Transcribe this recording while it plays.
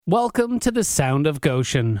Welcome to the Sound of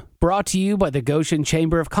Goshen, brought to you by the Goshen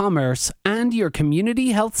Chamber of Commerce and your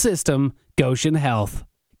community health system, Goshen Health.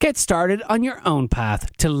 Get started on your own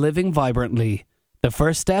path to living vibrantly. The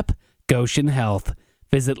first step, Goshen Health.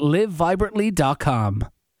 Visit livevibrantly.com.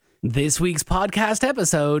 This week's podcast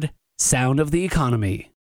episode, Sound of the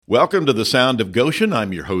Economy. Welcome to the Sound of Goshen.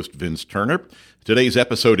 I'm your host, Vince Turner. Today's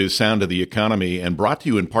episode is Sound of the Economy and brought to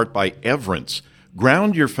you in part by Everence.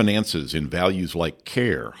 Ground your finances in values like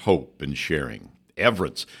care, hope, and sharing.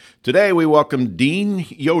 Everence. Today we welcome Dean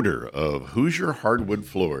Yoder of Hoosier Hardwood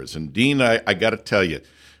Floors. And Dean, I got to tell you,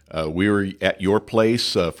 we were at your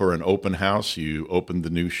place for an open house. You opened the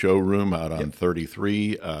new showroom out on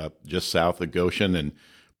 33, just south of Goshen. And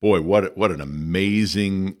boy, what an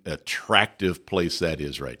amazing, attractive place that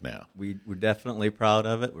is right now. We're definitely proud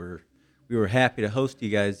of it. We were happy to host you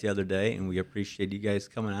guys the other day, and we appreciate you guys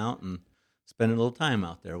coming out and spending a little time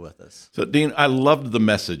out there with us. So, Dean, I loved the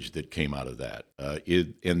message that came out of that,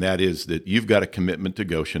 and that is that you've got a commitment to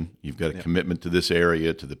Goshen. You've got a commitment to this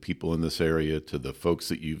area, to the people in this area, to the folks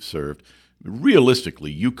that you've served.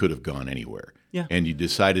 Realistically, you could have gone anywhere, and you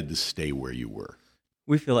decided to stay where you were.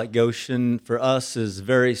 We feel like Goshen, for us, is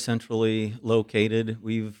very centrally located.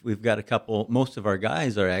 We've got a couple. Most of our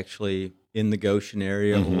guys are actually in the Goshen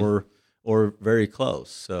area or very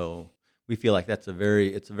close. So we feel like it's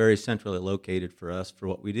very centrally located for us for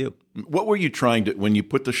what we do. What were you trying to, when you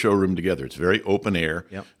put the showroom together? It's very open air,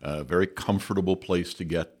 very comfortable place to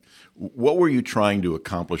get. What were you trying to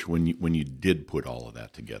accomplish when you did put all of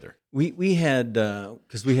that together? We had,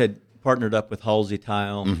 because we had partnered up with Halsey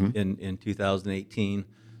Tile in 2018,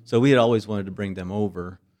 so we had always wanted to bring them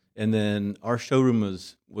over. And then our showroom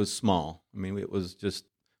was small. I mean, it was just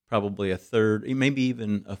probably a third, maybe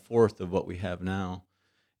even a fourth of what we have now.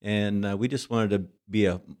 And we just wanted to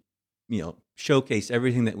be showcase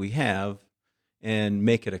everything that we have and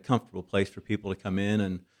make it a comfortable place for people to come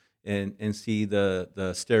in and see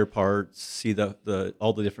the stair parts, see the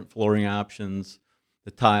all the different flooring options, the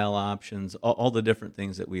tile options, all the different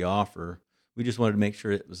things that we offer. We just wanted to make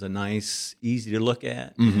sure it was a nice, easy to look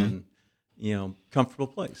at, and comfortable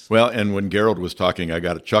place. Well, and when Gerald was talking, I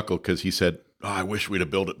got a chuckle because he said, I wish we'd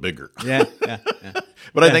have built it bigger. Yeah.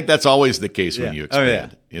 But I think that's always the case when you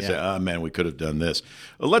expand. You say, oh, man, we could have done this.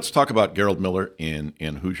 Let's talk about Gerald Miller and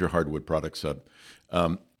Hoosier Hardwood Products.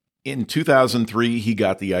 In 2003, he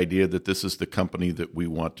got the idea that this is the company that we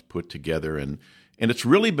want to put together, and it's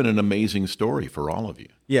really been an amazing story for all of you.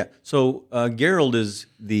 Yeah, so Gerald is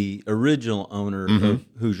the original owner of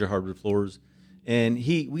Hoosier Hardwood Floors, and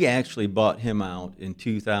we actually bought him out in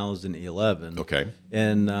 2011. Okay.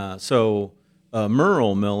 And so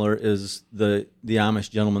Merle Miller is the Amish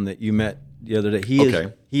gentleman that you met the other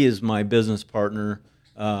day. He is my business partner,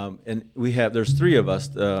 and there's three of us.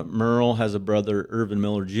 Merle has a brother, Irvin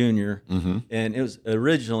Miller Jr., and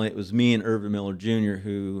it was me and Irvin Miller Jr.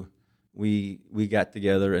 who we got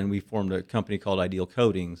together and we formed a company called Ideal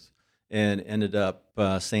Coatings and ended up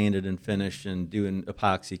sanded and finished and doing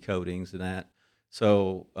epoxy coatings and that.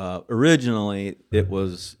 So originally it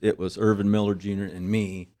was Irvin Miller Jr. and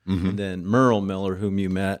me, and then Merle Miller, whom you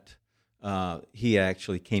met, he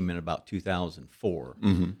actually came in about 2004.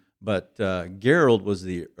 But Gerald was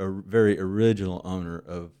the very original owner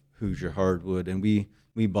of Hoosier Hardwood, and we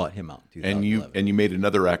bought him out in 2011. And you made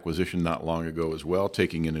another acquisition not long ago as well,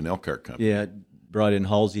 taking in an Elkhart company. Yeah, brought in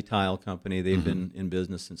Halsey Tile Company. They've been in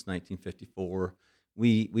business since 1954.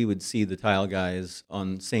 We would see the tile guys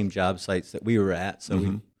on same job sites that we were at,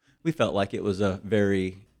 so we felt like it was a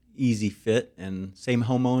very easy fit, and same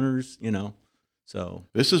homeowners, So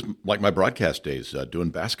this is like my broadcast days doing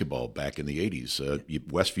basketball back in the 80s.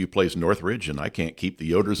 Westview plays Northridge, and I can't keep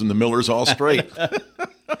the Yoders and the Millers all straight.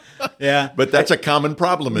 Yeah, but that's a common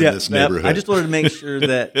problem in this neighborhood. I just wanted to make sure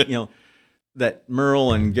that that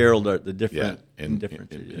Merle and Gerald are the different.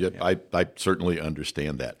 I certainly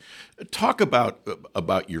understand that. Talk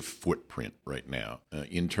about your footprint right now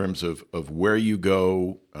in terms of where you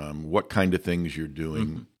go, what kind of things you're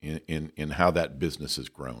doing, in how that business has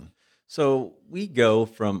grown. So we go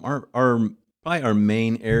from probably our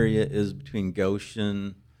main area is between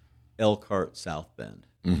Goshen, Elkhart, South Bend.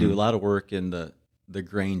 We do a lot of work in the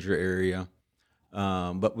Granger area,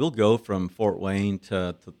 but we'll go from Fort Wayne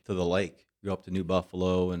to the lake, go up to New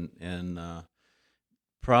Buffalo, and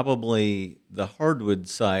probably the hardwood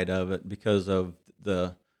side of it, because of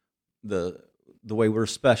the way we're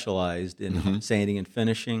specialized in sanding and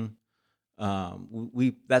finishing.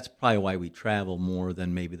 That's probably why we travel more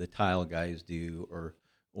than maybe the tile guys do,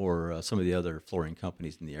 or some of the other flooring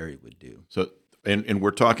companies in the area would do. So, and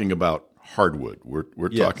we're talking about hardwood. We're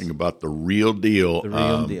talking about the real deal. The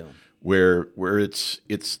real deal. where it's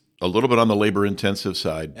a little bit on the labor intensive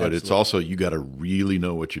side, but it's also, you got to really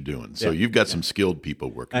know what you're doing. So you've got some skilled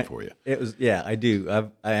people working for you. I do.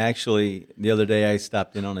 I actually, the other day I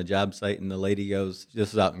stopped in on a job site and the lady goes,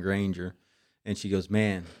 this is out in Granger, and she goes,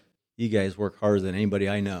 man, you guys work harder than anybody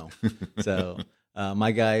I know. So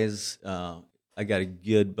my guys, I got a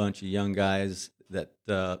good bunch of young guys that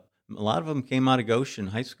a lot of them came out of Goshen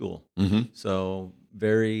High School. Mm-hmm. So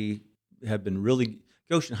Goshen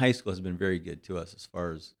High School has been very good to us as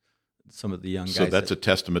far as some of the young guys. So that's a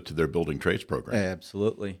testament to their building trades program.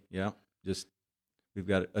 Absolutely, yeah. We've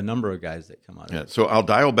got a number of guys that come out of it. So I'll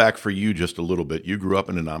dial back for you just a little bit. You grew up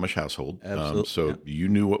in an Amish household, Absolutely, you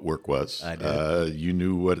knew what work was. I did. You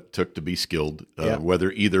knew what it took to be skilled,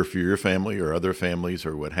 whether either for your family or other families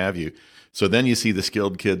or what have you. So then you see the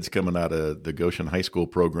skilled kids coming out of the Goshen High School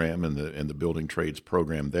program and the building trades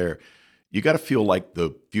program there. You got to feel like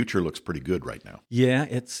the future looks pretty good right now. Yeah,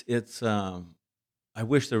 it's. I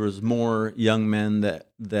wish there was more young men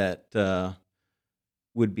that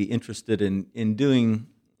would be interested in doing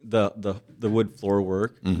the wood floor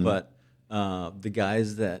work, mm-hmm. but the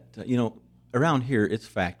guys that around here it's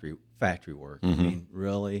factory work. Mm-hmm. I mean,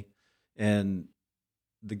 really, and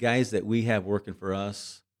the guys that we have working for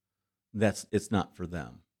us, it's not for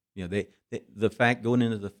them. The fact going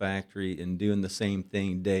into the factory and doing the same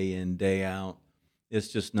thing day in, day out, it's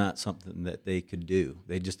just not something that they could do.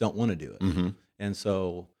 They just don't want to do it. Mm-hmm. And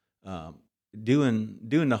so doing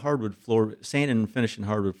the hardwood floor, sanding and finishing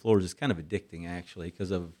hardwood floors is kind of addicting, actually, because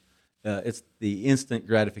of it's the instant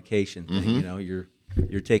gratification thing. Mm-hmm.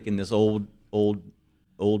 You're taking this old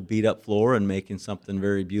beat up floor and making something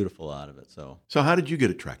very beautiful out of it. So how did you get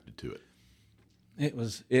attracted to it? It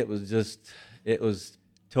was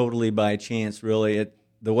totally by chance, really.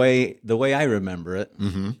 The way I remember it.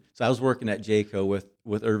 Mm-hmm. So I was working at Jayco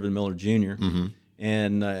with Irvin Miller Jr. Mm-hmm.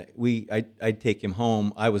 And I'd take him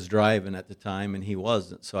home. I was driving at the time, and he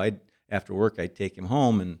wasn't. So after work, I'd take him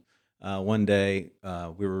home. And one day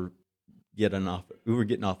we were getting off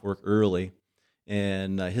work early,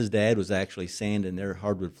 and his dad was actually sanding their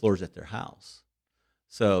hardwood floors at their house.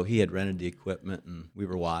 So he had rented the equipment, and we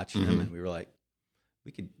were watching mm-hmm. him, and we were like,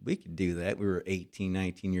 we could do that. We were 18,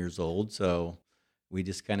 19 years old, so we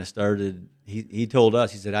just kind of started. He told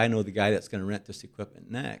us, he said, I know the guy that's going to rent this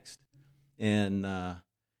equipment next. And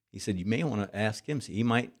he said, you may want to ask him. So he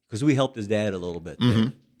might, because we helped his dad a little bit there. Mm-hmm.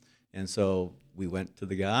 And so we went to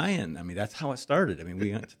the guy, and I mean, that's how it started. I mean,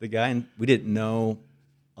 we went to the guy, and we didn't know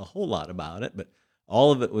a whole lot about it, but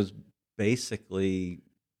all of it was basically,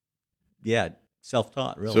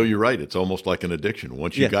 self-taught, really. So you're right. It's almost like an addiction.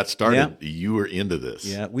 Once you got started, you were into this.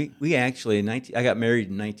 Yeah, we actually, I got married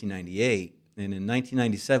in 1998. And in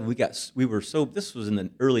 1997, this was in the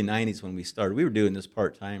early 90s when we started. We were doing this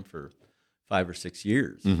part-time for 5 or 6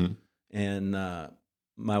 years. Mm-hmm. And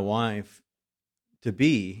my wife,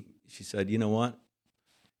 she said, you know what?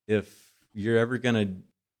 If you're ever going to,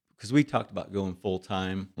 because we talked about going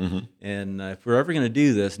full-time, mm-hmm. and if we're ever going to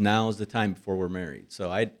do this, now is the time before we're married.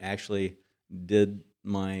 So I actually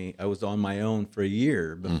I was on my own for a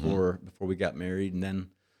year before we got married, and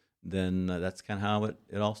then that's kind of how it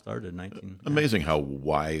all started. Amazing how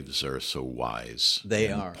wives are so wise.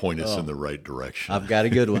 They are. Point us in the right direction. I've got a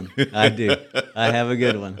good one. I do. I have a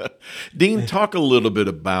good one. Dean, talk a little bit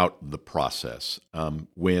about the process.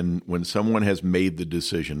 When someone has made the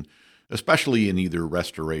decision, especially in either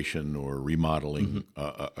restoration or remodeling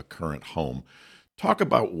mm-hmm. a current home, talk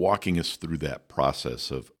about walking us through that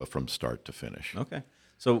process from start to finish. Okay.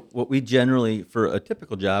 So what we generally, for a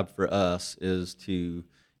typical job for us, is to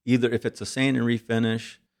either, if it's a sand and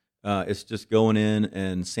refinish, it's just going in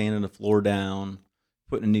and sanding the floor down,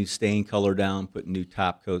 putting a new stain color down, putting new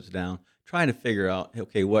top coats down, trying to figure out,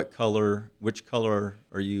 okay, which direction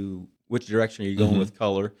are you going mm-hmm. with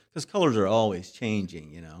color? Because colors are always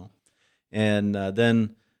changing, And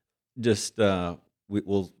then just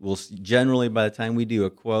we'll generally, by the time we do a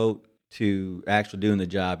quote to actually doing the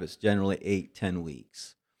job, it's generally 8-10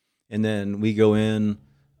 weeks. And then we go in,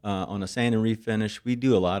 on a sand and refinish, we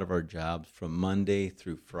do a lot of our jobs from Monday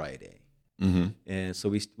through Friday, mm-hmm. and so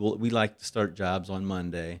we like to start jobs on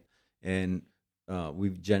Monday, and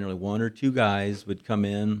we've generally 1 or 2 guys would come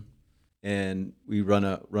in, and we run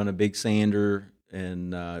a big sander,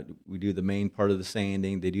 and we do the main part of the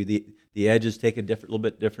sanding. They do the edges, take a little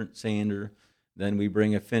bit different sander. Then we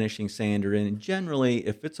bring a finishing sander in, and generally,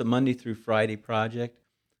 if it's a Monday through Friday project,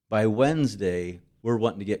 by Wednesday we're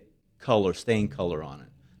wanting to get stain color on it,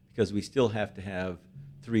 because we still have to have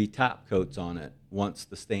 3 top coats on it once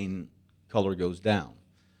the stain color goes down.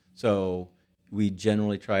 So we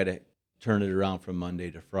generally try to turn it around from Monday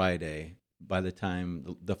to Friday, by the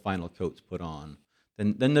time the final coat's put on.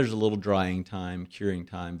 Then there's a little drying time, curing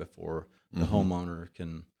time before the homeowner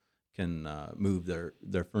can move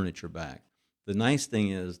their furniture back. The nice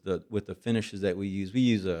thing is that with the finishes that we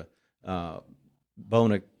use a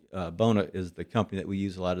Bona. Bona is the company that we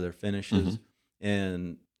use a lot of their finishes,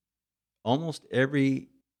 and almost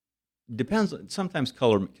depends. Sometimes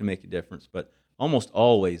color can make a difference, but almost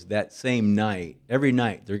always that same night, every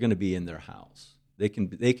night they're going to be in their house. They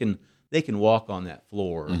can walk on that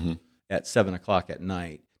floor at 7:00 at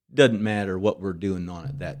night. Doesn't matter what we're doing on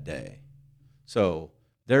it that day. So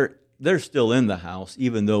they're still in the house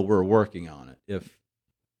even though we're working on it,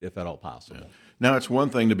 if at all possible. Yeah. Now, it's one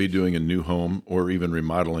thing to be doing a new home or even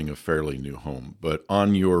remodeling a fairly new home, but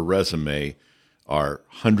on your resume are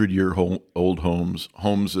 100-year-old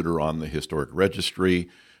homes that are on the historic registry,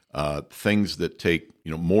 things that take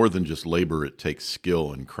more than just labor. It takes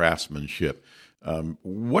skill and craftsmanship.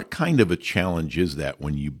 What kind of a challenge is that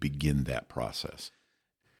when you begin that process?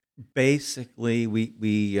 Basically,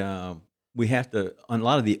 we have to, on a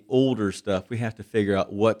lot of the older stuff, we have to figure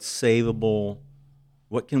out what's savable,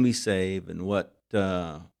 what can we save, and what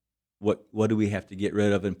do we have to get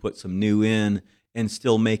rid of and put some new in and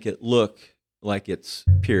still make it look like it's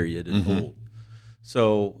period and old.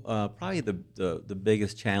 So probably the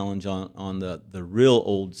biggest challenge on the real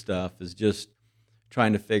old stuff is just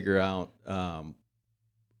trying to figure out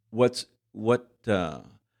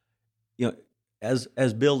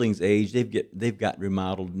as buildings age, they've got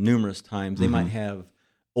remodeled numerous times. They might have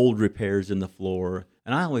old repairs in the floor,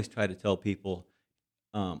 and I always try to tell people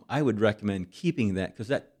I would recommend keeping that because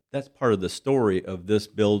that's part of the story of this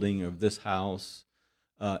building, of this house.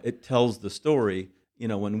 It tells the story.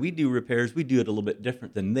 When we do repairs, we do it a little bit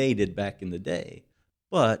different than they did back in the day,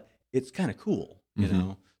 but it's kind of cool, you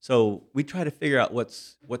know. So we try to figure out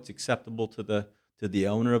what's acceptable to the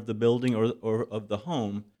owner of the building or of the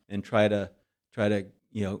home, and try to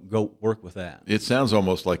go work with that. It sounds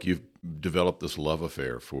almost like you've developed this love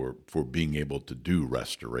affair for being able to do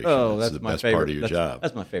restoration. Oh, that's the best part of your job.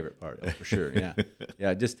 That's my favorite part, for sure. Yeah,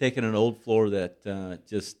 yeah. Just taking an old floor that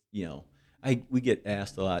we get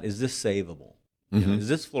asked a lot: is this savable? Is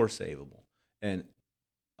this floor savable? And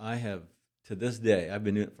I have, to this day, I've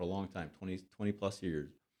been doing it for a long time, 20 plus years.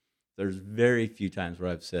 There's very few times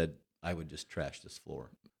where I've said I would just trash this floor.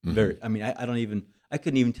 I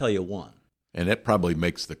couldn't even tell you one. And that probably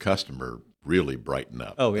makes the customer really brighten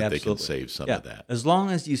up. Oh, yeah, that absolutely. They can save some of that. As long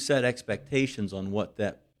as you set expectations on what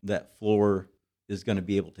that floor is going to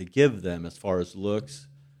be able to give them as far as looks,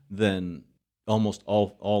 then almost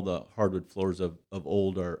all the hardwood floors of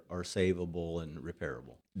old are savable and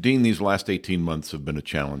repairable. Dean, these last 18 months have been a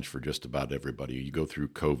challenge for just about everybody. You go through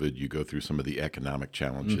COVID, you go through some of the economic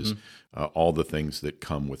challenges, all the things that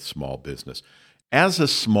come with small business. As a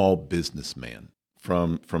small businessman,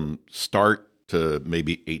 from start to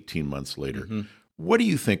maybe 18 months later, what do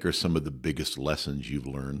you think are some of the biggest lessons you've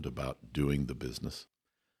learned about doing the business?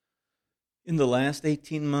 In the last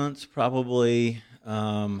 18 months, probably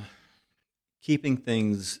keeping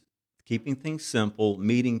things simple,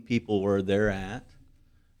 meeting people where they're at.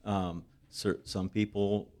 Some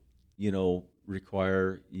people,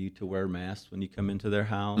 require you to wear masks when you come into their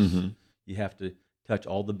house. You have to touch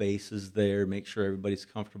all the bases there, make sure everybody's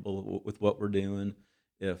comfortable with what we're doing.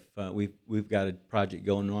 If we've got a project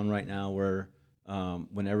going on right now where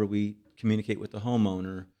whenever we communicate with the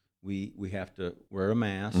homeowner, we have to wear a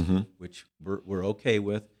mask, which we're okay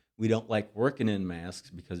with. We don't like working in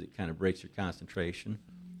masks because it kind of breaks your concentration.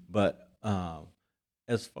 But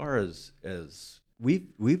as far as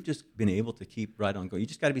we've just been able to keep right on going. You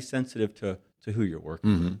just got to be sensitive to who you're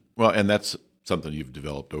working with. Well, and that's something you've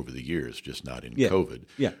developed over the years, just not in COVID.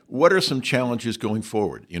 Yeah. What are some challenges going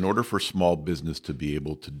forward? In order for small business to be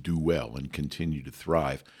able to do well and continue to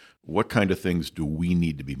thrive, what kind of things do we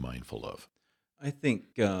need to be mindful of? I think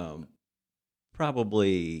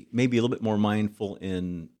probably maybe a little bit more mindful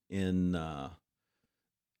in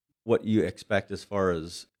what you expect as far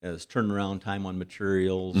as turnaround time on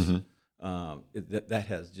materials. That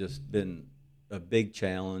has just been a big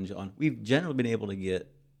challenge. We've generally been able to get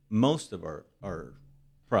most of our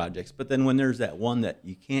projects, but then when there's that one that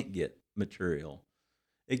you can't get material,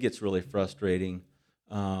 it gets really frustrating.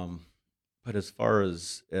 But as far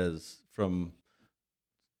as from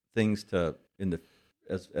things to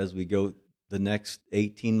as we go the next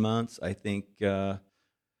 18 months, I think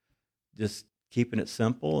just keeping it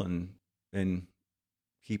simple and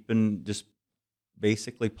keeping just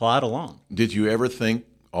basically plod along. Did you ever think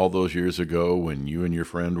all those years ago when you and your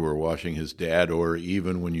friend were washing his dad, or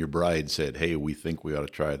even when your bride said, "Hey, we think we ought to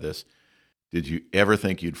try this," Did you ever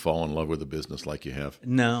think you'd fall in love with a business like you have?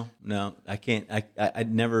 No, I can't. I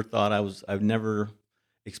never thought I've never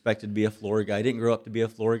expected to be a floor guy. I didn't grow up to be a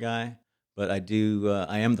floor guy, but I do.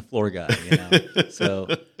 I am the floor guy, So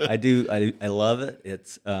I do. I love it.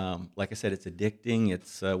 It's like I said, it's addicting.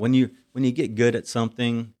 It's when you get good at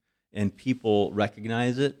something and people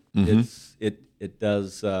recognize it. It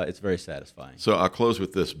does. It's very satisfying. So I'll close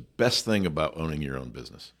with this: best thing about owning your own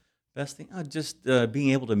business. Best thing, just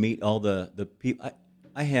being able to meet all the people.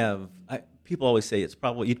 People always say you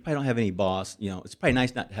probably don't have any boss. It's probably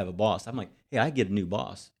nice not to have a boss. I'm like, hey, I get a new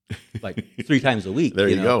boss like 3 times a week. There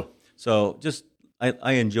you go. So just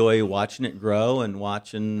I enjoy watching it grow and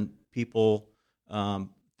watching people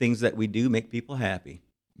things that we do make people happy.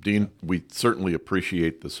 Dean, we certainly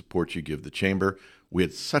appreciate the support you give the Chamber. We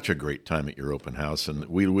had such a great time at your open house, and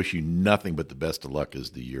we wish you nothing but the best of luck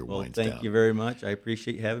as the year winds down. Thank you very much. I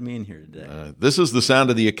appreciate you having me in here today. This is The Sound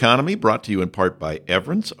of the Economy, brought to you in part by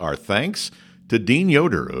Everence. Our thanks to Dean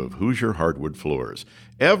Yoder of Hoosier Hardwood Floors.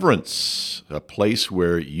 Everence, a place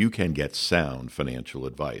where you can get sound financial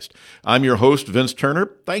advice. I'm your host, Vince Turner.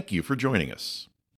 Thank you for joining us.